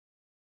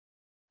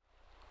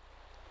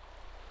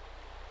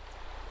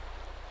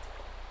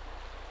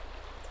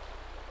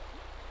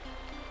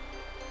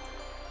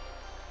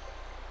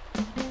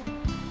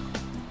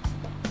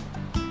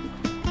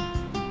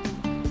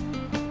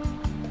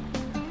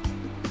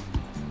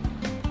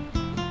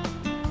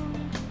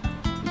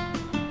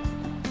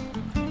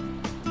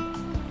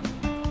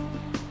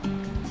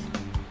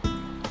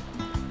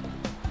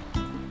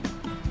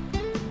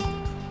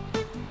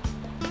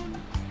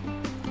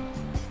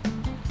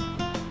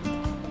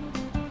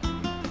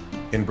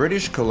In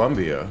British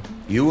Columbia,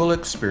 you will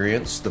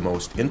experience the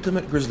most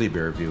intimate grizzly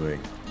bear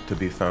viewing to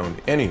be found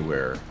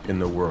anywhere in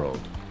the world.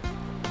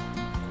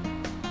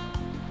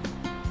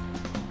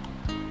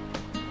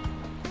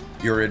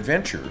 Your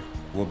adventure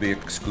will be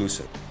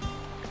exclusive,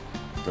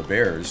 the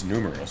bears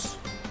numerous,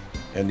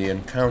 and the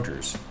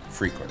encounters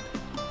frequent.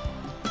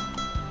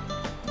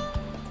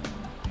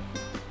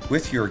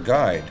 With your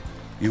guide,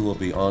 you will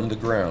be on the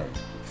ground,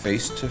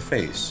 face to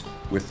face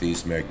with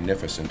these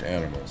magnificent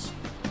animals.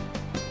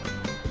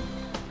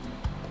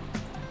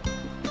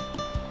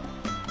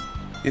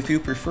 If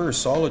you prefer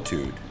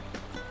solitude,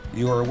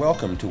 you are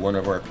welcome to one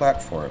of our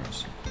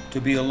platforms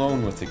to be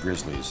alone with the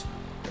grizzlies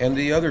and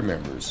the other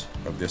members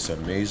of this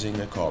amazing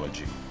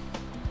ecology.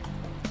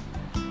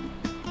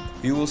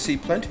 You will see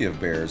plenty of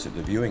bears at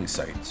the viewing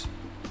sites,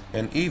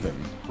 and even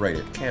right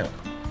at camp.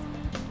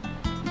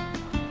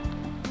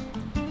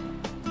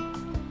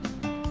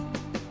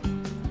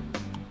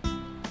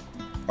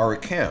 Our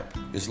camp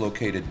is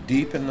located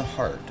deep in the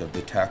heart of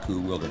the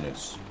Taku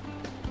Wilderness,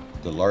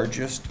 the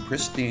largest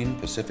pristine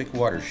Pacific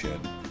watershed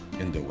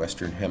in the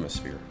Western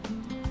Hemisphere.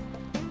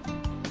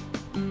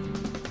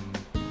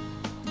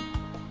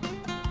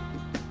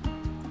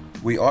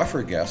 We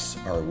offer guests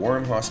our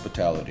warm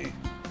hospitality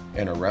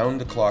and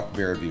around-the-clock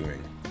bear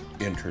viewing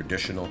in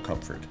traditional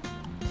comfort.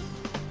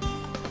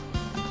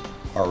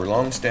 Our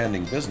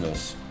long-standing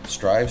business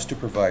strives to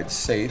provide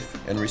safe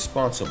and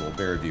responsible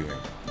bear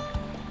viewing.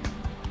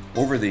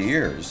 Over the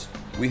years,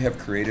 we have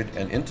created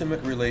an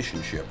intimate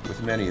relationship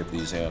with many of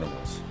these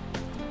animals.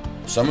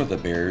 Some of the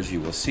bears you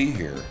will see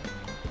here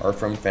are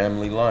from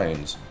family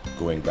lines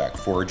going back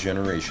 4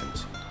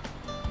 generations.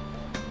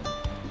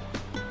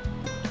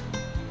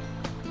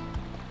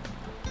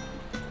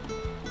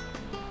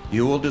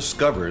 You will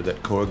discover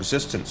that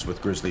coexistence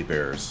with grizzly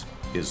bears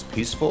is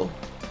peaceful,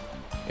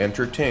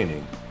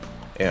 entertaining,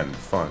 and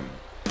fun.